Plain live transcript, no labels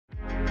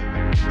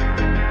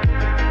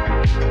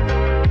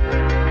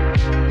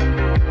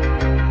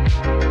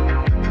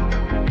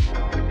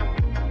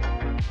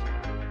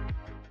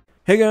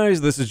Hey guys,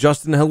 this is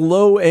Justin.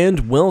 Hello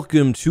and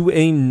welcome to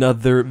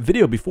another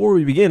video. Before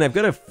we begin, I've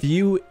got a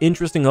few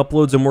interesting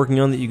uploads I'm working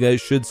on that you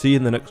guys should see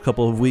in the next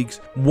couple of weeks.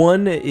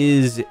 One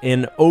is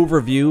an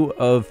overview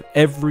of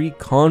every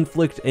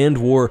conflict and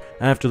war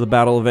after the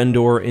Battle of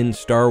Endor in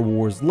Star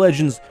Wars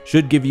Legends.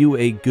 Should give you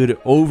a good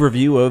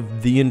overview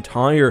of the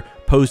entire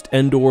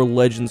post-Endor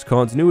Legends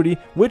continuity,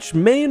 which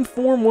may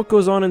inform what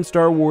goes on in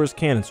Star Wars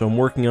canon, so I'm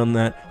working on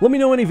that. Let me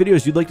know any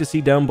videos you'd like to see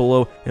down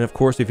below, and of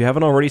course, if you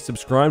haven't already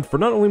subscribed for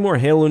not only more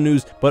Halo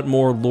news, but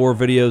more lore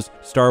videos,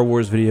 Star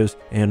Wars videos,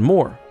 and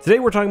more. Today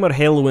we're talking about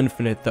Halo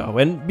Infinite though,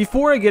 and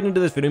before I get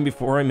into this video,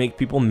 before I make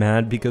people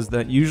mad, because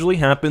that usually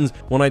happens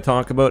when I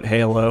talk about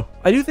Halo,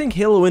 I do think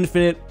Halo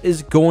Infinite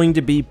is going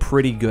to be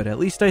pretty good. At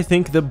least I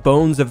think the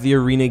bones of the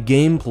arena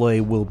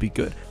gameplay will be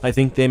good. I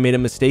think they made a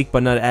mistake by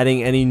not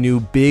adding any new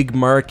big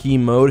marquee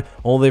mode.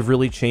 All they've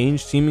really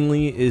changed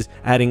seemingly is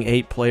adding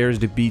 8 players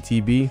to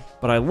BTB.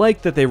 But I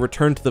like that they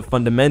returned to the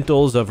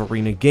fundamentals of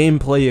arena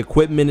gameplay,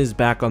 equipment is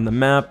back on the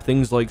map,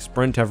 things like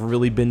sprint have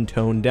really been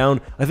toned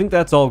down. I think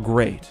that's all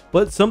great.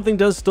 But something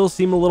does still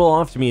seem a little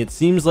off to me. It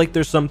seems like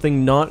there's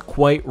something not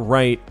quite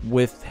right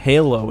with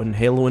Halo, and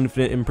Halo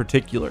Infinite in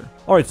particular.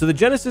 Alright, so the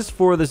genesis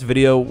for this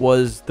video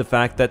was the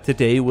fact that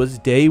today was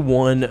day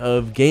one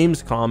of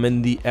Gamescom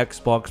and the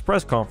Xbox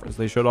press conference.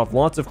 They showed off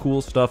lots of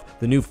cool stuff.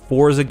 The new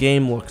Forza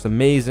game looks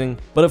amazing.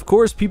 But of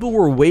course, people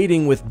were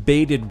waiting with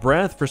bated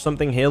breath for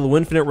something Halo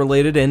Infinite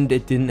related, and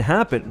it didn't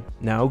happen.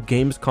 Now,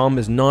 Gamescom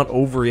is not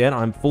over yet.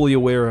 I'm fully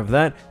aware of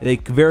that. They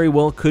very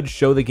well could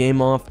show the game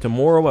off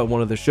tomorrow at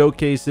one of the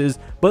showcases,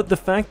 but the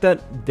fact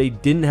that they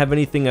didn't have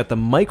anything at the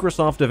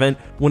Microsoft event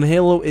when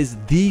Halo is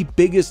the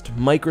biggest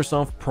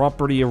Microsoft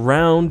property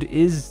around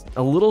is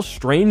a little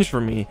strange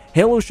for me.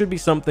 Halo should be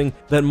something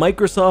that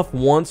Microsoft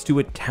wants to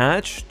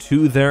attach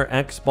to their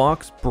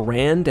Xbox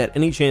brand at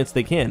any chance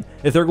they can.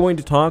 If they're going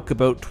to talk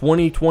about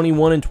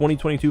 2021 and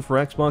 2022 for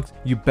Xbox,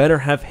 you better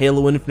have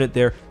Halo Infinite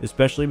there,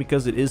 especially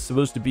because it is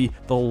supposed to be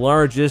the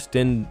largest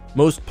and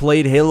most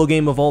played Halo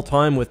game of all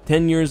time with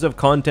 10 years of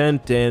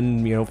content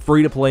and,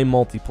 free-to-play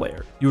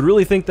multiplayer. You would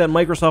really think that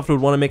Microsoft would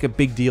want to make a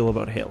big deal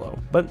about Halo,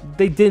 but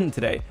they didn't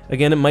today.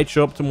 Again, it might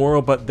show up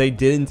tomorrow, but they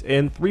didn't,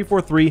 and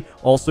 343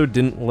 also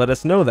didn't let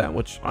us know that,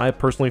 which I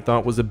personally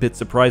thought was a bit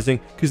surprising,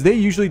 because they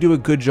usually do a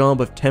good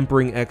job of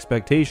tempering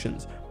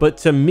expectations. But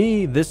to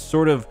me, this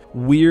sort of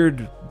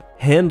weird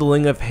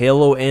handling of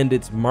Halo and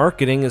its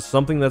marketing is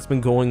something that's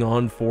been going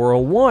on for a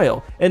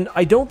while, and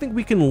I don't think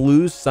we can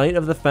lose sight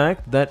of the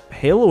fact that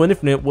Halo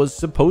Infinite was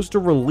supposed to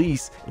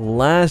release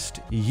last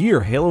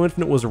year. Halo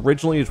Infinite was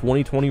originally a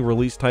 2020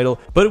 release title,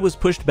 but it was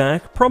pushed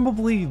back,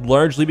 probably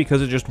largely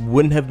because it just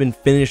wouldn't have been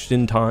finished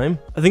in time.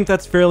 I think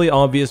that's fairly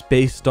obvious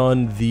based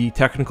on the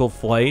technical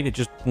flight. It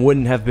just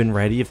wouldn't have been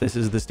ready if this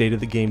is the state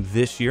of the game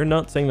this year.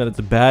 Not saying that it's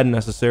bad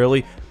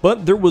necessarily,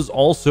 but there was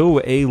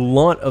also a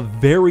lot of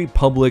very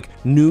public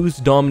news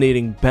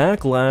dominating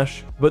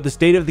backlash about the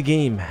state of the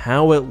game,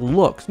 how it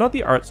looks, not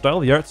the art style.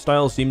 The art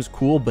style seems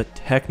cool, but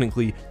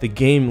technically the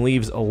game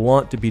leaves a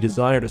lot to be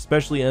desired,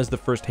 especially as the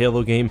first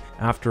Halo game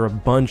after a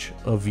bunch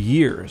of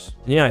years.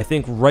 Yeah, I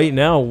think right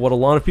now what a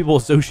lot of people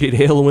associate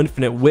Halo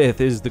Infinite with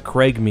is the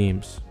Craig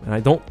memes, and I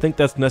don't think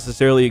that's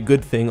necessarily a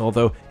good thing,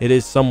 although it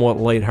is somewhat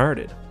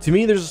lighthearted. To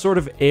me, there's a sort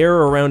of air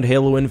around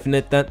Halo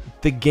Infinite that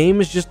the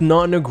game is just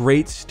not in a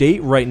great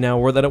state right now,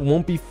 or that it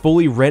won't be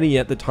fully ready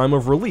at the time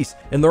of release,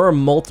 and there are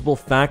multiple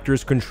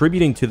factors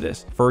contributing to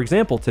this. For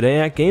example, today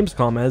at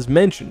Gamescom, as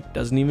mentioned,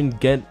 doesn't even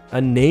get a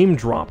name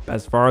drop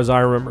as far as I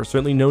remember.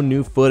 Certainly no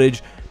new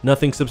footage,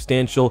 nothing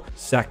substantial.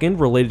 Second,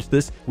 related to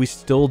this, we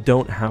still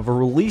don't have a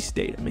release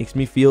date. It makes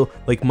me feel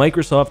like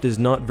Microsoft is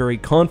not very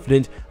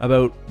confident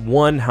about,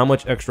 one, how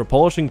much extra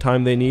polishing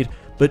time they need,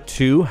 but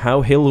two,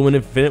 how Halo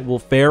Infinite will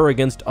fare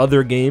against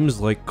other games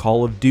like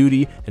Call of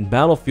Duty and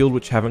Battlefield,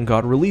 which haven't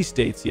got release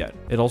dates yet.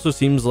 It also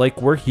seems like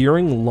we're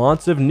hearing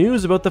lots of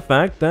news about the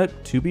fact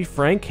that, to be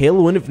frank,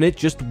 Halo Infinite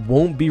just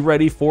won't be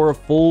ready for a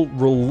full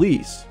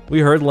release. We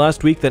heard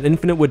last week that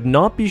Infinite would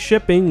not be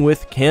shipping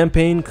with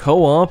campaign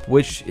co-op,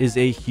 which is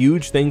a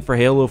huge thing for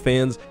Halo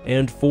fans,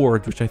 and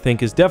Forge, which I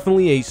think is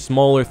definitely a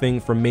smaller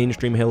thing for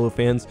mainstream Halo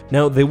fans.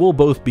 Now, they will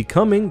both be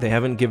coming. They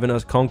haven't given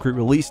us concrete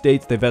release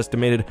dates. They've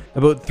estimated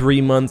about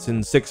 3 months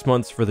and 6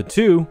 months for the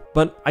two,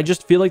 but I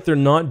just feel like they're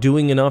not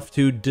doing enough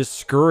to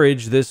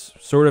discourage this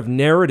sort of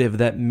narrative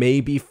that may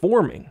be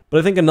forming. But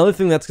I think another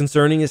thing that's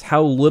concerning is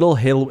how little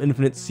Halo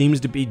Infinite seems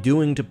to be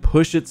doing to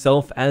push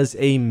itself as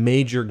a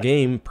major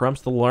game,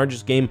 perhaps the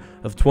largest game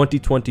of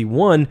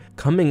 2021,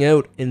 coming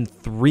out in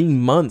 3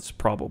 months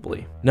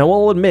probably. Now,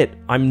 I'll admit,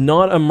 I'm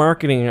not a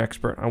marketing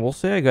expert. I will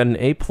say I got an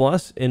A+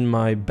 in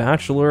my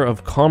Bachelor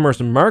of Commerce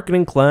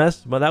Marketing class,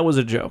 but that was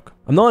a joke.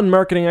 I'm not a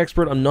marketing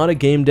expert, I'm not a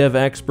game dev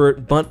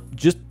expert, but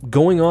just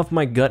going off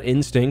my gut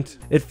instinct,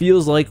 it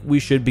feels like we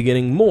should be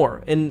getting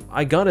more. And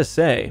I gotta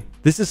say,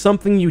 This is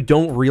something you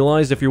don't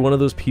realize if you're one of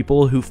those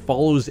people who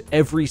follows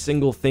every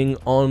single thing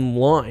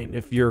online.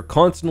 If you're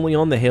constantly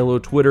on the Halo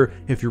Twitter,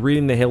 if you're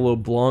reading the Halo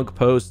blog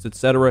posts,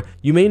 etc.,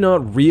 you may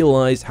not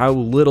realize how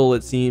little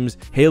it seems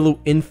Halo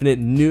Infinite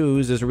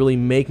news is really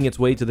making its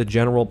way to the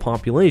general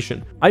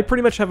population. I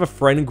pretty much have a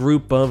friend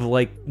group of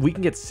we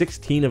can get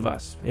 16 of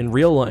us in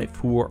real life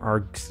who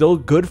are still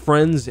good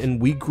friends, and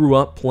we grew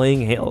up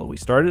playing Halo. We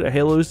started at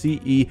Halo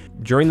CE.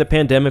 During the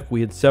pandemic,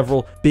 we had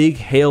several big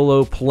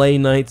Halo play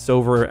nights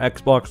over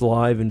Xbox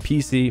Live and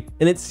PC,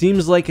 and it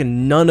seems like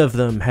none of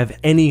them have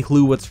any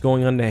clue what's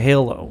going on to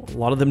Halo. A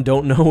lot of them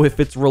don't know if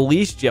it's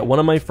released yet. One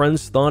of my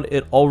friends thought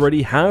it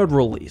already had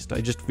released. I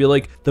just feel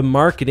like the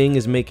marketing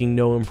is making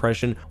no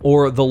impression,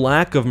 or the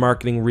lack of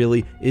marketing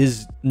really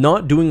is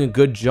not doing a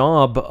good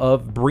job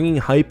of bringing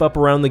hype up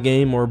around the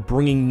game or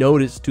bringing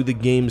notice to the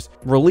game's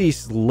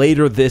release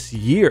later this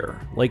year.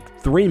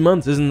 3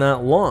 months isn't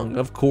that long.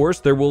 Of course,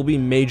 there will be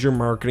major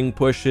marketing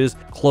pushes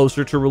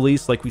closer to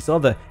release. We saw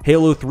the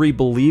Halo 3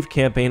 Believe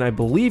campaign, I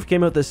believe,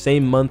 came out the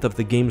same month of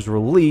the game's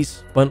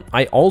release, but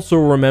I also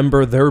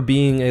remember there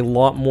being a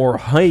lot more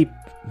hype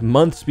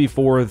months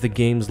before the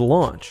game's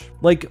launch.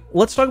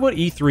 Let's talk about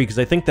E3, because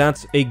I think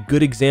that's a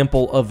good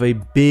example of a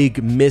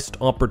big missed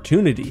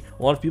opportunity.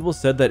 A lot of people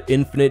said that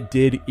Infinite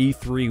did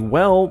E3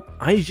 well.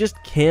 I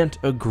just can't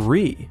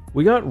agree.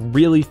 We got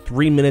really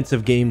 3 minutes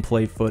of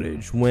gameplay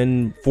footage,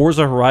 when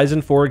Forza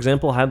Horizon, for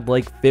example, had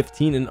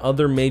 15, and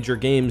other major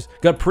games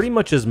got pretty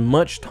much as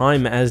much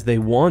time as they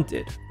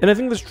wanted. And I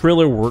think this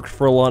trailer worked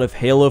for a lot of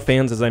Halo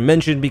fans, as I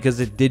mentioned, because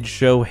it did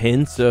show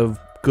hints of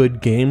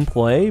good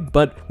gameplay,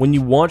 but when you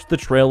watch the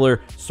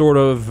trailer sort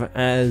of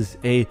as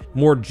a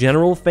more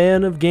general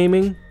fan of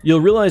gaming,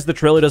 you'll realize the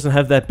trailer doesn't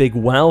have that big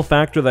wow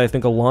factor that I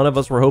think a lot of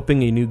us were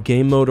hoping, a new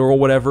game mode or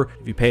whatever.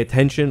 If you pay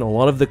attention, a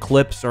lot of the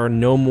clips are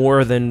no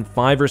more than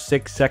 5 or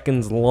 6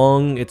 seconds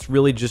long. It's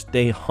really just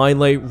a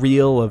highlight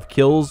reel of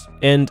kills,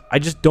 and I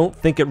just don't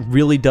think it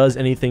really does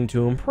anything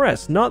to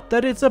impress. Not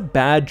that it's a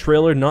bad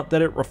trailer, not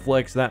that it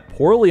reflects that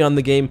poorly on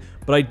the game,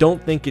 but I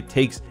don't think it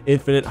takes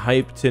Infinite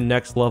hype to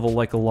next level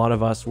like a lot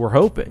of us were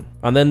hoping.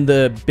 And then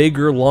the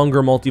bigger,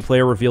 longer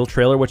multiplayer reveal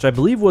trailer, which I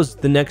believe was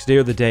the next day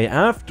or the day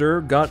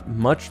after, got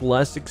much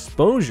less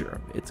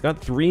exposure. It's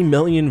got 3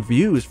 million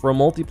views for a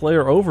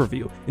multiplayer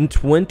overview. In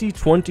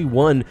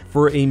 2021,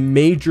 for a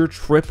major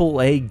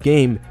AAA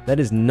game, that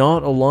is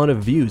not a lot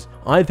of views.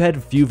 I've had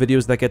a few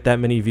videos that get that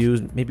many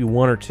views, maybe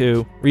 1 or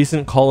 2.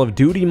 Recent Call of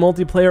Duty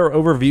multiplayer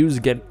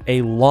overviews get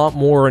a lot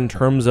more in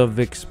terms of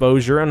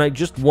exposure, and I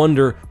just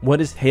wonder,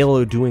 what is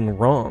Halo doing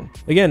wrong?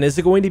 Again, is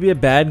it going to be a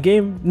bad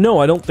game? No,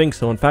 I don't think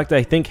so. In fact,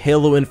 I think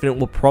Halo Infinite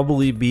will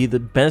probably be the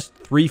best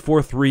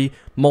 343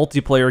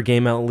 multiplayer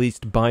game, at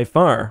least by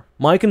far.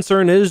 My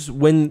concern is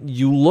when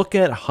you look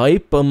at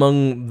hype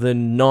among the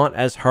not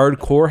as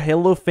hardcore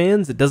Halo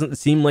fans, it doesn't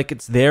seem like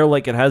it's there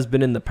like it has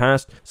been in the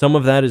past. Some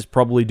of that is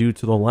probably due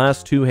to the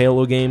last 2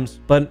 Halo games,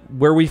 but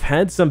where we've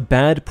had some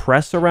bad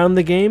press around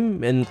the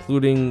game,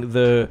 including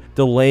the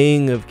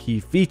delaying of key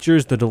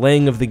features, the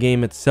delaying of the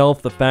game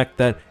itself, the fact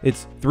that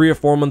it's 3 or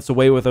 4 months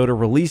away without a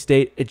release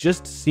date, it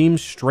just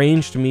seems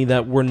strange to me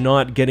that we're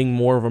not getting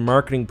more of a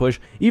marketing push,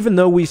 even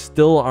though we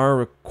still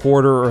are a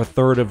quarter or a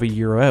third of a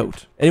year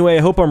out. Anyway,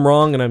 I hope I'm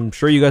wrong, and I'm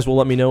sure you guys will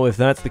let me know if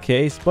that's the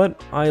case,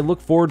 but I look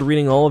forward to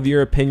reading all of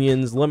your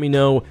opinions. Let me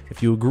know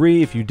if you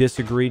agree, if you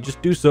disagree,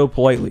 just do so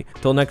politely.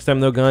 Till next time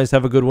though, guys,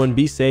 have a good one,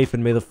 be safe,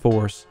 and may the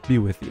Force be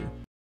with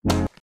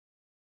you.